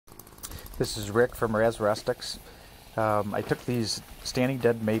This is Rick from Raz Rustics. I took these standing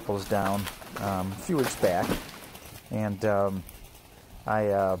dead maples down a few weeks back, and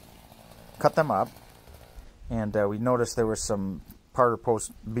I cut them up, and we noticed there was some part or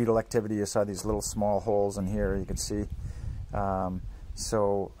post beetle activity. You saw these little small holes in here, you can see.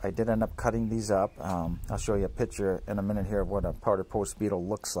 So I did end up cutting these up. I'll show you a picture in a minute here of what a powder post beetle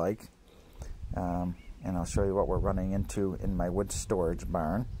looks like. And I'll show you what we're running into in my wood storage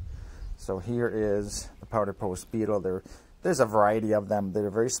barn. So here is the powder post beetle. There's a variety of them. They're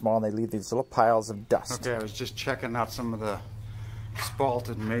very small and they leave these little piles of dust. Okay, I was just checking out some of the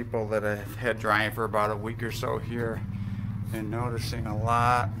spalted maple that I've had drying for about a week or so here, and noticing a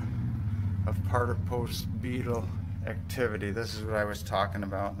lot of powder post beetle activity. This is what I was talking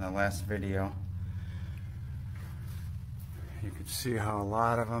about in the last video. You can see how a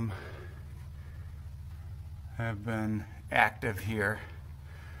lot of them have been active here.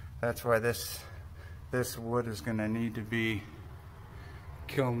 That's why this wood is going to need to be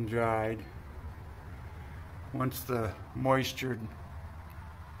kiln dried. Once the moisture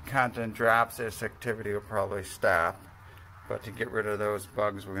content drops, this activity will probably stop. But to get rid of those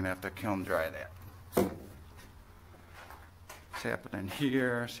bugs, we're going to have to kiln dry that. It's happening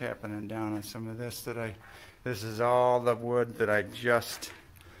here, it's happening down on some of this this is all the wood that I just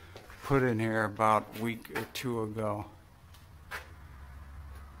put in here about a week or two ago.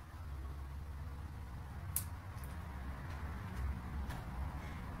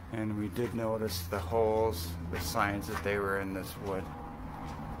 And we did notice the holes, the signs that they were in this wood.